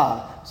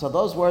mutar. So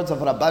those words of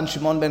Rabban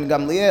Shimon ben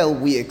Gamliel,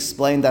 we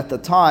explained at the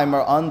time,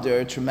 are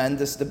under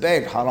tremendous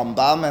debate.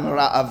 Harambam and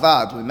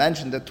Ra'avad. We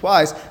mentioned it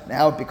twice.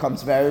 Now it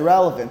becomes very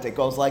relevant. It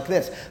goes like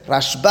this.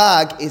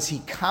 Rashbag, is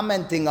he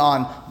commenting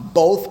on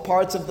both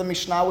parts of the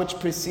Mishnah which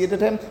preceded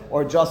him,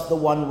 or just the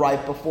one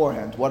right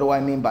beforehand? What do I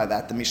mean by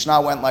that? The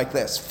Mishnah went like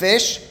this.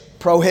 Fish,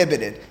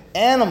 prohibited.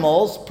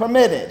 Animals,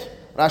 permitted.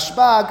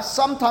 Rashbag,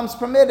 sometimes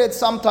permitted,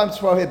 sometimes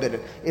prohibited.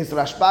 Is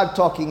Rashbag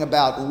talking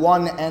about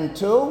 1 and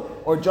 2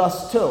 or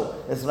just 2?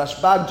 Is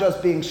Rashbag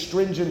just being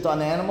stringent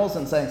on animals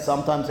and saying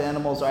sometimes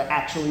animals are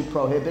actually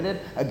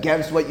prohibited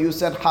against what you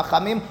said,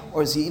 Hachamim?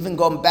 Or is he even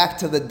going back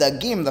to the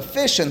dagim, the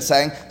fish, and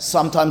saying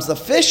sometimes the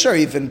fish are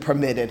even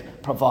permitted,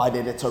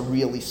 provided it's a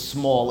really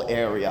small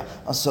area?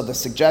 So the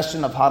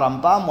suggestion of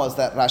Harambam was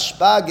that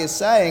Rashbag is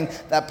saying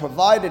that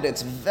provided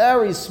it's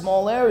very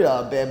small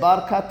area,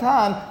 Bebar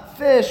Katan,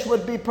 fish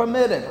would be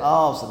permitted.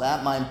 Oh, so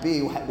that might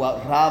be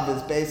what Rav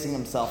is basing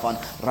himself on.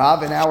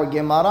 Rav in our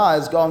Gemara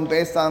is going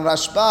based on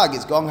Rashbag.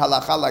 He's going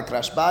halacha like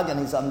Rashbag, and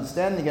he's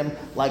understanding him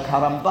like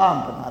Harambam.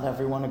 But not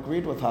everyone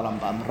agreed with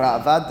Harambam.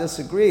 Ravad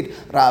disagreed.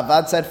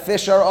 Ravad said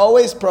fish are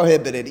always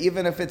prohibited,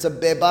 even if it's a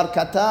bebar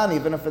katan,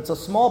 even if it's a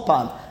small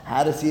pond.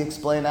 How does he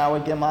explain our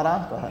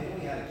Gemara? Go ahead.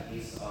 Maybe we had a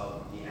case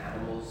of the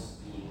animals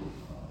being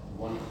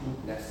one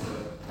group next to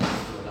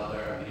another,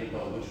 and we didn't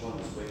know which one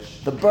was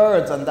which. The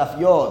birds on Daf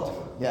Yod.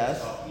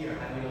 Yes. So here,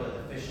 how do we know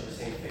that the fish are the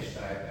same fish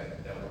that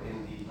were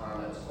in the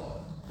pond that was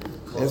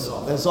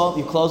caught?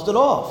 You closed it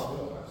off.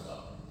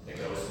 They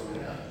could always swim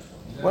in and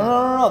out.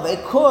 Well, no. They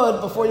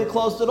could before you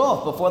closed it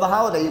off. Before the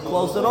holiday, you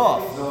closed it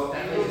off. So,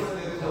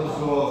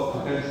 closed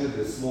off, potentially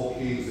the small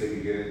caves they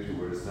can get into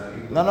where it's not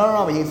even...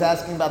 No. He's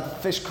asking about the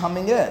fish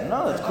coming in.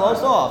 No, it's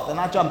closed off. They're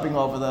not jumping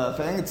over the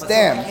thing. It's But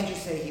dammed. why can't you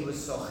say he was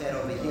socher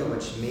over here,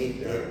 which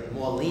made it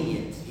more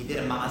lenient? He did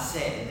a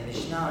ma'aseh in the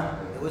Mishnah.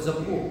 It was a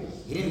pool.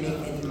 He didn't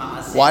make any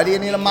ma'aseh. Why do you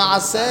need a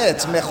ma'aseh?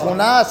 It's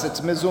mechunas,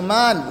 it's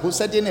mizuman. Who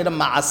said you need a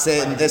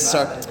ma'aseh in this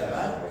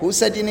Who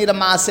said you need a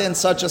ma'aseh in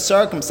such a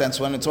circumstance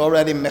when it's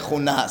already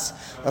mechunas?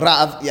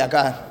 Rav, yeah, go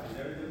ahead. Is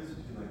there a difference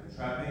between like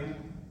trapping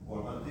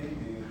or hunting,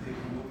 meaning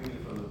moving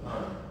it from the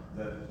pond,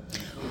 that you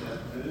still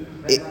have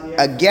permitted?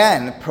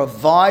 Again,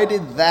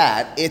 provided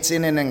that it's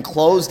in an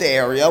enclosed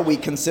area, we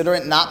consider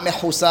it not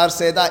mehusar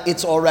seda,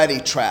 it's already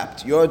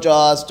trapped. You're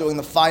just doing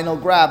the final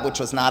grab, which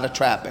was not a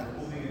trapping.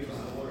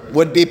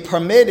 Would be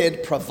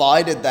permitted,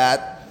 provided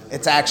that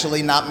it's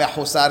actually not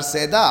mehusar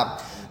seda.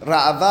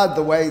 Ra'avad,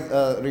 the way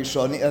the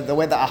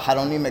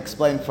Aharonim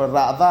explained for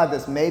Ra'avad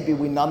is maybe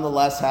we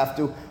nonetheless have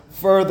to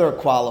further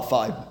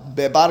qualify.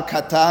 Bebar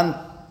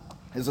Katan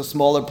is a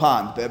smaller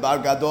pond.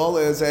 Bebar Gadol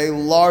is a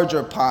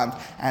larger pond.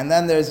 And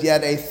then there's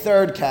yet a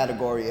third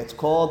category. It's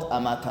called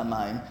Amat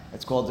HaMayim.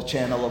 It's called the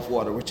channel of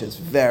water, which is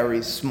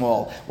very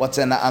small. What's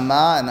an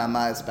Amma? An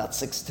Amma is about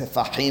 6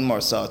 tefahim or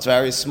so. It's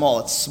very small.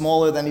 It's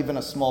smaller than even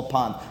a small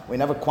pond. We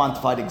never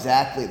quantified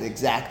exactly the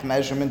exact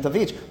measurement of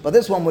each. But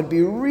this one would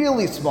be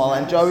really small.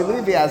 And Joey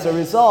Levy, as a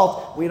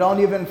result, we don't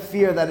even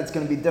fear that it's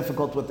going to be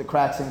difficult with the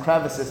cracks and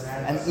crevices.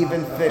 And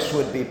even fish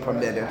would be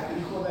permitted.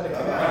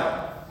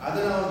 I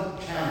don't know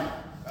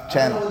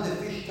Channel. I don't know if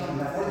the fish come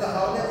before the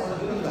holiday or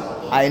during the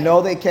holiday. I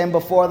know they came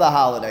before the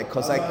holiday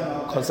because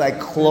I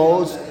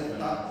closed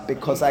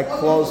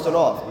it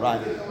off.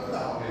 Right.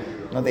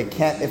 No, they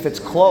can't. If it's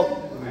closed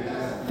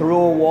through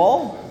a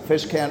wall,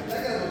 fish can't.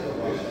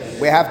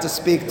 We have to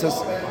speak to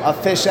a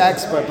fish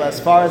expert, but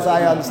as far as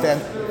I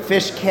understand,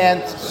 fish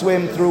can't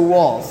swim through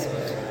walls.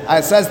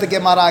 It says the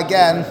Gemara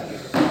again.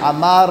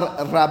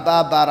 Amar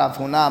Rabba bar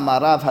Avuna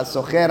Amarav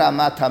Hasocher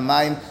Amat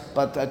HaMayim.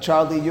 But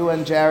Charlie, you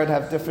and Jared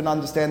have different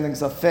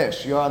understandings of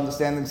fish. Your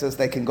understanding says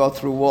they can go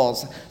through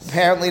walls.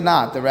 Apparently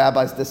not. The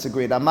rabbis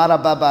disagreed. Amar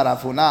Rabba bar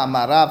Avuna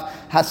Amarav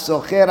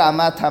Hasocher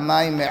Amat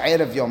HaMayim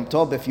Me'erev Yom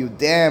Tov. If you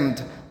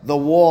dammed the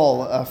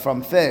wall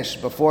from fish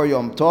before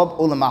Yom Tov,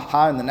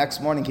 ulamahar, and the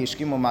next morning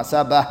hishkimu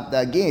masabah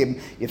dagim,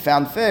 you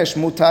found fish,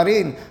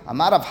 mutarin.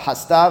 Amar Rav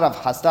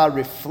Hastar,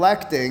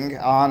 reflecting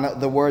on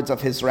the words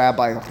of his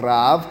rabbi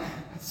Rav,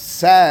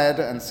 said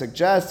and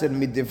suggested,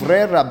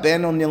 midivrei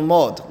Rabbeinu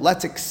nilmod.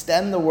 Let's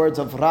extend the words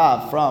of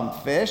Rav from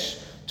fish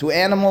to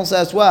animals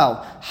as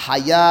well.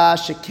 Haya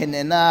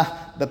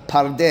shekinena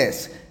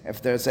bepardes.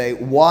 If there's a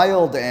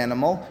wild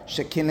animal,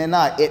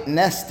 shekinena, it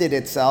nested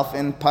itself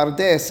in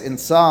pardes, in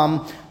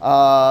some,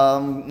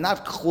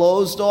 not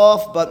closed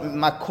off, but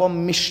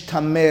makom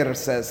mishtamer,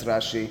 says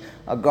Rashi.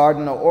 A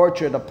garden or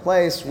orchard, a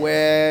place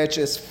which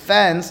is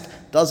fenced,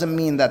 doesn't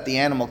mean that the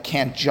animal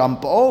can't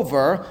jump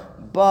over,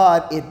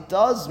 but it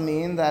does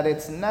mean that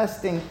it's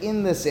nesting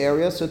in this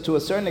area, so to a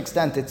certain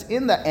extent it's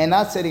in the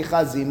enat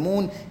sericha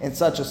zimun. In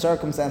such a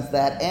circumstance,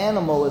 that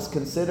animal is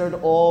considered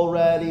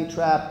already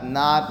trapped,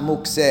 not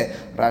mukse.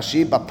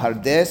 Rashi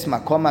bapardes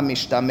makom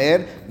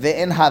mishtamer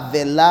ve'en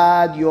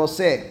havelad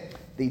yoseh.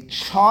 The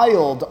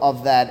child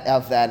of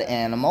that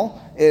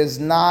animal is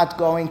not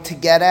going to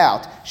get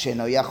out.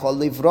 Sheno yachol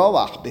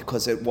livroach,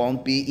 because it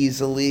won't be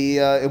easily,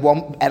 it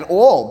won't at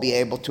all be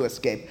able to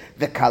escape.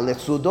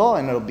 V'kaletzudo,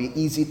 and it'll be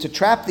easy to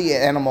trap the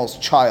animal's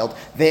child.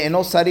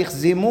 Ve'eno sarich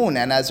zimun,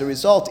 and as a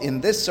result,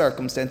 in this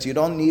circumstance, you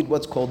don't need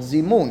what's called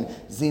zimun.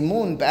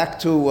 Zimun, back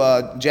to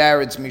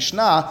Jared's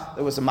Mishnah,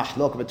 there was a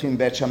mahlok between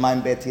Bet Shammai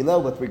and Bet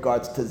Hillel with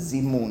regards to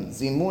zimun.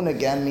 Zimun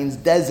again means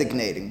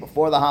designating.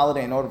 Before the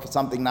holiday, in order for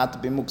something not to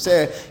be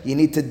mukseh, you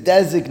need to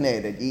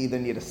designate it. You either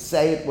need to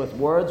say it with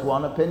words,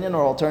 one opinion,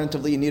 or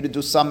alternatively you need to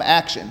do some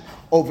action.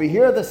 Over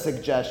here the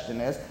suggestion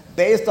is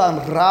Based on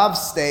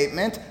Rav's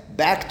statement,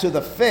 back to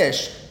the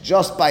fish,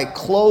 just by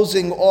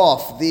closing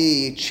off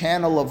the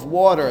channel of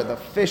water, the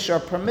fish are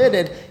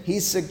permitted. He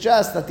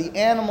suggests that the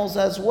animals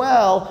as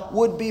well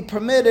would be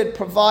permitted,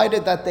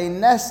 provided that they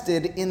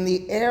nested in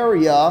the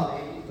area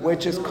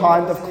which is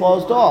kind of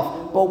closed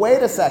off. But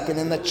wait a second,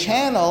 in the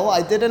channel,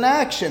 I did an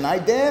action, I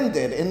dammed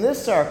it. In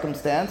this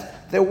circumstance,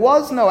 there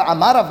was no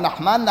Amar Rav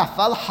Nachman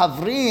Nafal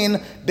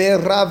Havrin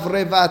Berav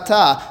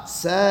Revata.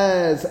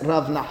 Says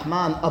Rav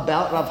Nachman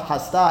about Rav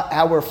Hasta,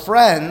 our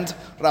friend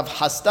Rav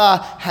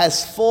Hasta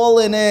has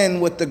fallen in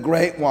with the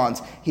great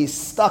ones. He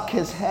stuck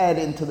his head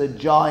into the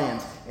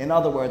giants. In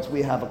other words,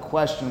 we have a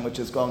question which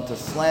is going to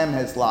slam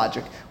his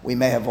logic. We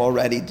may have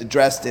already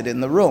addressed it in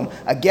the room.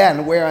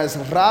 Again, whereas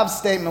Rav's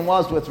statement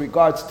was with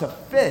regards to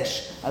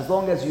fish, as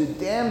long as you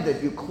dammed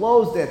it, you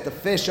closed it, the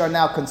fish are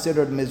now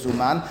considered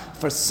mizuman.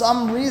 For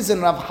some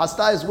reason, Rav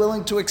Hasta is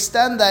willing to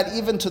extend that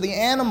even to the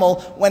animal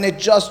when it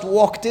just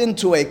walked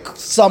into a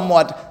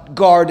somewhat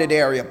guarded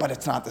area, but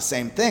it's not the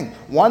same thing.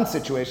 One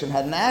situation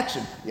had an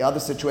action, the other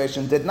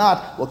situation did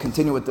not. We'll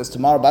continue with this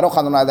tomorrow. Baruch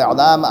Adonai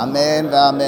Le'olam. Amen.